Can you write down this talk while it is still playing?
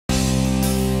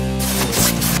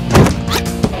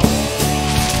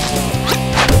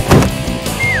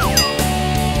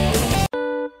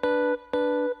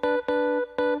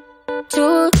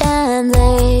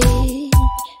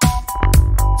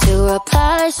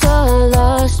so I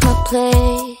lost my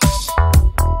place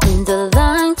in the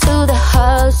line to the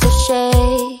house of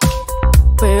shake,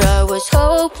 where I was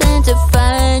hoping to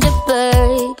find a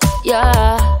bird,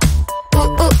 yeah. Ooh,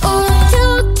 ooh, ooh,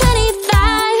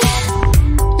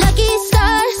 225 lucky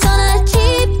stars on a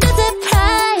cheap visit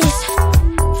price,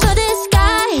 for this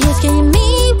guy asking me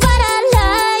what I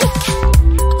like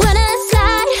when I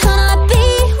slide on a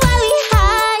beat while we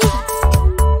high.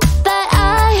 But I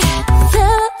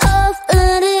fell off,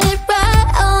 landed right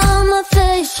on my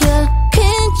face, yeah.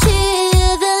 Can't hear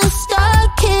the star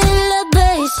killer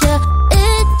bass, yeah.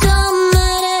 It don't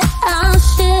matter, I'm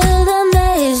still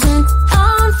amazing.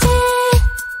 I'm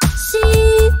fancy,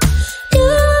 you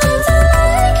don't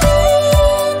like me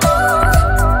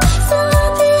more, so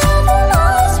happy I can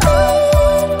always be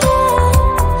there.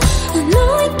 I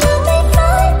know it can be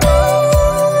frightening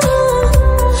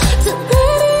to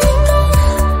let it go.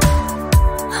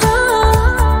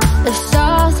 The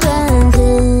stars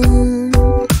landing,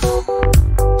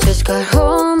 just got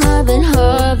home, I've been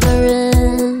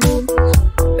hovering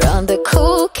round the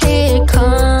cool kid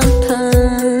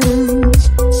compounds.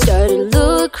 Started to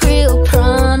look real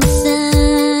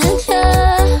promising,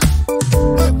 yeah.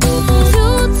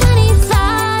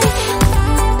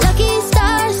 225 lucky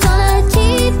stars on a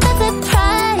cheap visit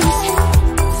price,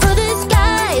 for this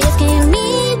guy asking me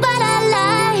what I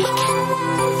like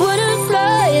when I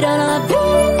slide on a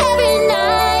beat every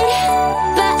night.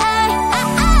 But I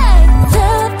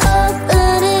fell off,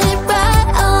 landed right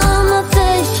on my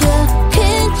face, yeah.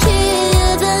 Can't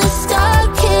hear the star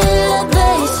killer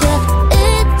bass, yeah.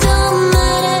 It don't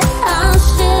matter, I'm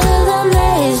still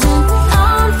amazing.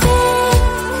 I'm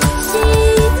fancy,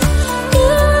 you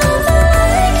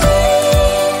don't like me more,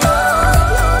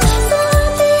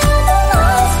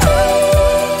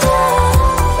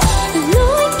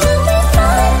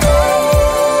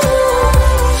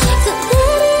 so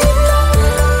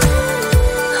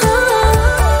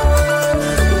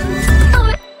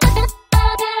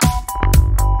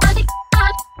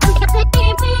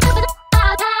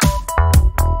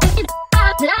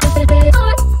happy I can always be there. I know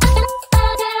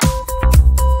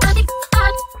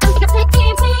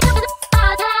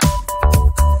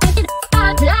it can be frightening to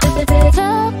let it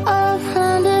Fell off,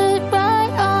 landed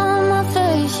right on my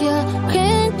face, yeah.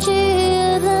 Can't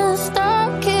hear the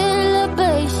star killer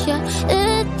bass, yeah.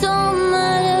 It don't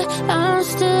matter, I'm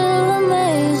still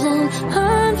amazing.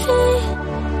 I'm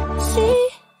fancy,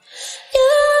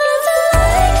 you don't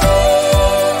like me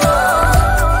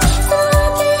more, so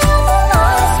happy I can always be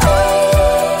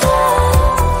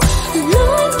there. I know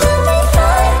it can be frightening to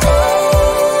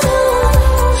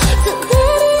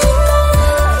let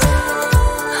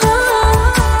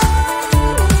it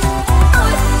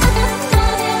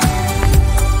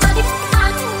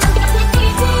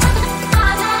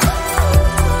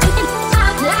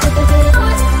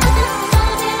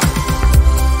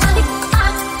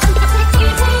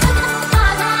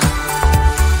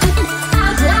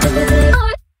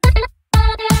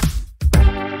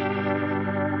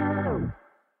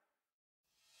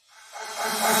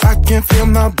I can feel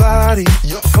my body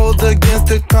cold against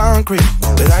the concrete,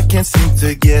 but I can't seem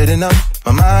to get enough.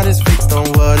 My mind is fixed on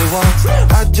what it wants.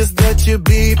 I just let you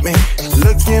beat me,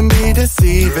 look at me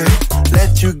deceiving.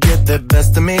 Let you get the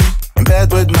best of me, in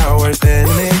bed with my worst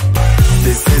enemy.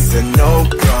 This is a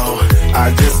no-go,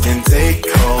 I just can't take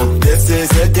hold. This is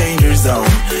a danger zone,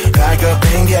 pack up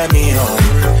and get me home.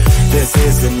 This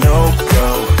is a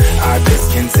no-go, I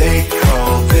just can't take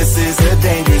hold. This is a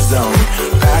danger zone,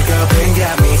 pack up and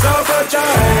get me home. So put your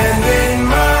hand in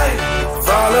mine,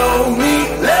 follow me,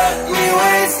 let me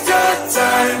waste your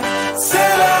time.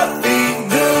 Set up,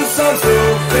 do some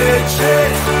stupid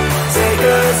shit. Take a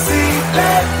seat,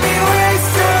 let me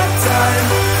waste your time.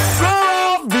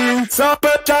 So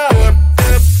put your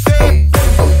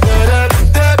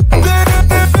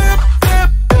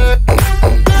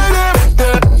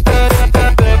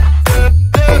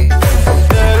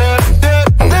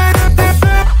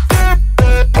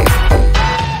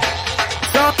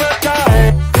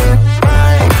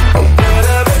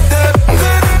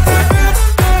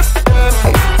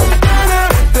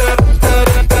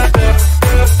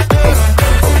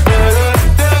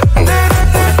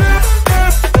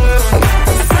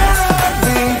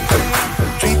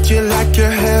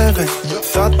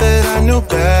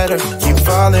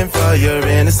for your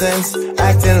innocence,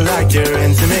 acting like you're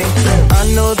into me. I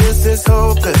know this is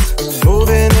hopeless,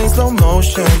 moving in slow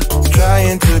motion,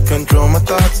 trying to control my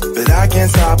thoughts, but I can't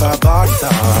stop our body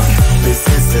talk. This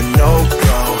is a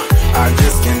no-go, I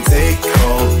just can't take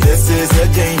hold. This is a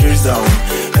danger zone,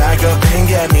 pack up and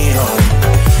get me home.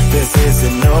 This is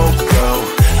a no-go,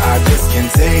 I just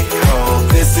can't take hold.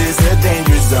 This is a